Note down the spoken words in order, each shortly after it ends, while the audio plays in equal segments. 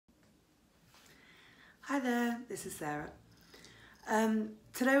Hi there, this is Sarah.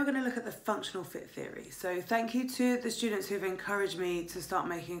 Today we're going to look at the functional fit theory. So thank you to the students who've encouraged me to start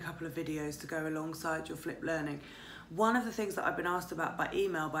making a couple of videos to go alongside your flipped learning. One of the things that I've been asked about by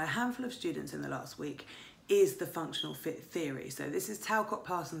email by a handful of students in the last week is the functional fit theory. So this is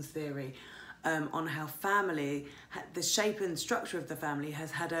Talcott-Parsons' theory on how family, the shape and structure of the family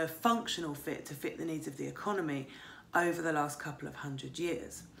has had a functional fit to fit the needs of the economy over the last couple of hundred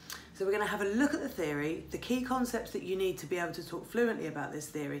years. So we're going to have a look at the theory, the key concepts that you need to be able to talk fluently about this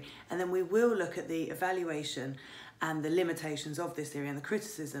theory, and then we will look at the evaluation and the limitations of this theory and the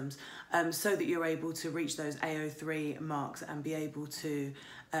criticisms so that you're able to reach those AO3 marks and be able to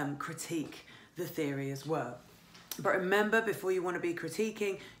critique the theory as well. But remember, before you want to be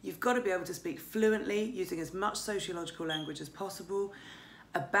critiquing, you've got to be able to speak fluently using as much sociological language as possible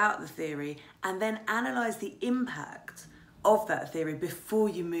about the theory and then analyse the impact of that theory before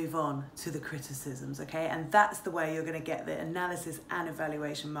you move on to the criticisms, okay? And that's the way you're going to get the analysis and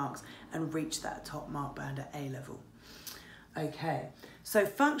evaluation marks and reach that top mark band at A level. Okay, so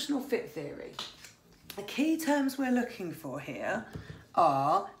functional fit theory. The key terms we're looking for here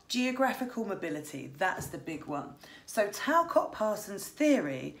are geographical mobility. That's the big one. So Talcott-Parsons'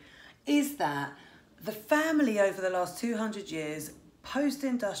 theory is that the family over the last 200 years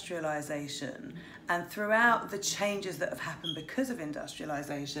post-industrialisation and throughout the changes that have happened because of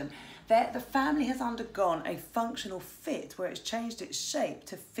industrialisation, the family has undergone a functional fit where it's changed its shape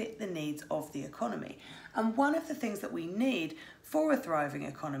to fit the needs of the economy. And one of the things that we need for a thriving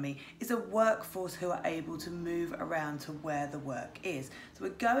economy is a workforce who are able to move around to where the work is. So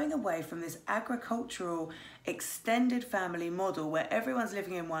we're going away from this agricultural extended family model where everyone's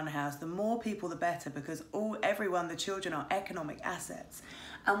living in one house. The more people, the better, because everyone, the children, are economic assets.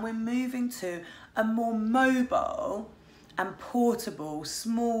 And we're moving to a more mobile and portable,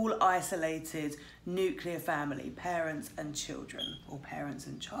 small, isolated nuclear family, parents and children, or parents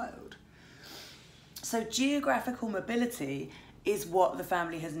and child. So geographical mobility is what the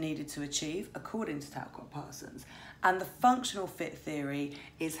family has needed to achieve, according to Talcott-Parsons. And the functional fit theory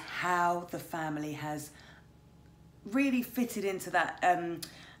is how the family has really fitted into that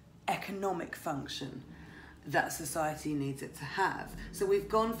economic function that society needs it to have. So we've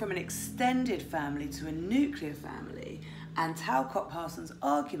gone from an extended family to a nuclear family, and Talcott-Parsons'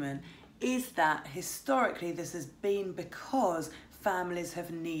 argument is that historically this has been because families have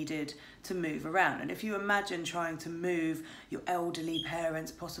needed to move around. And if you imagine trying to move your elderly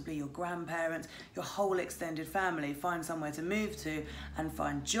parents, possibly your grandparents, your whole extended family, find somewhere to move to and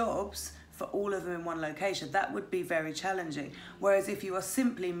find jobs for all of them in one location, that would be very challenging. Whereas if you are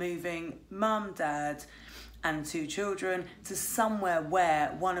simply moving mum, dad, and two children to somewhere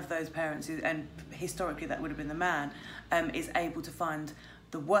where one of those parents is, and historically that would have been the man, is able to find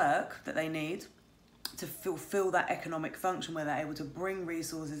the work that they need to fulfill that economic function where they're able to bring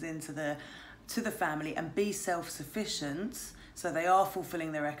resources into the family and be self-sufficient, so they are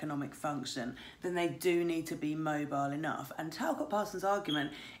fulfilling their economic function, then they do need to be mobile enough. And Talcott-Parsons'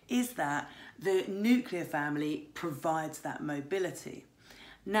 argument is that the nuclear family provides that mobility.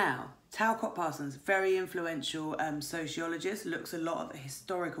 Now, Talcott-Parsons, very influential sociologist, looked a lot at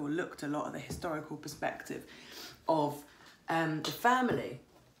the historical perspective of the family.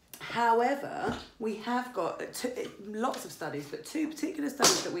 However, we have got lots of studies, but two particular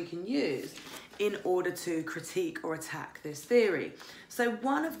studies that we can use in order to critique or attack this theory. So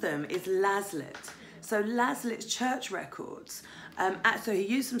one of them is Laslett. So Laslett's church records, so he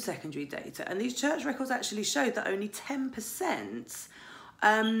used some secondary data, and these church records actually showed that only 10%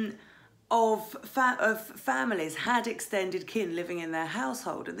 of families had extended kin living in their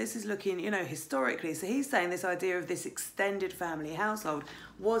household. And this is looking, historically. So he's saying this idea of this extended family household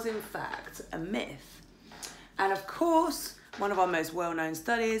was in fact a myth. And of course, one of our most well-known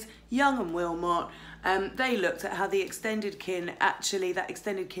studies, Young and Wilmot, they looked at how the extended kin, that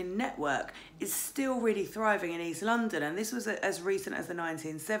extended kin network is still really thriving in East London. And this was as recent as the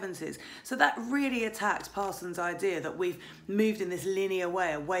 1970s. So that really attacked Parsons' idea that we've moved in this linear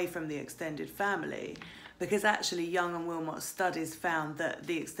way away from the extended family, because actually Young and Wilmot studies found that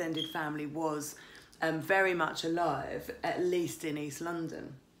the extended family was very much alive, at least in East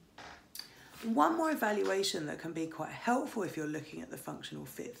London. One more evaluation that can be quite helpful if you're looking at the functional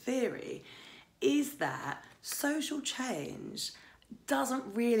fit theory is that social change doesn't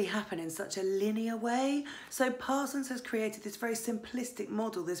really happen in such a linear way. So Parsons has created this very simplistic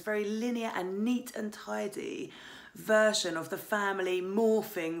model, this very linear and neat and tidy version of the family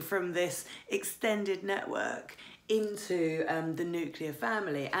morphing from this extended network into the nuclear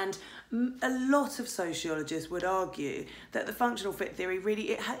family. And a lot of sociologists would argue that the functional fit theory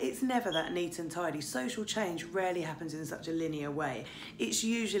really, it's never that neat and tidy. Social change rarely happens in such a linear way. It's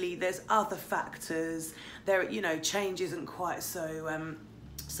usually, there's other factors, change isn't quite so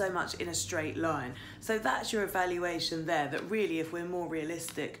much in a straight line. So that's your evaluation there, that really, if we're more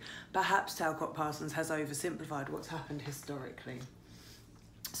realistic, perhaps Talcott Parsons has oversimplified what's happened historically.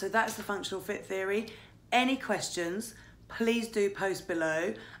 So that's the functional fit theory. Any questions, please do post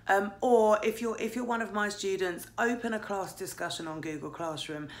below. Or if you're one of my students, open a class discussion on Google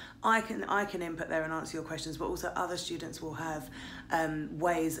Classroom. I can input there and answer your questions, but also other students will have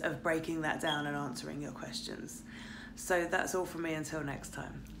ways of breaking that down and answering your questions. So that's all from me until next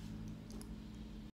time.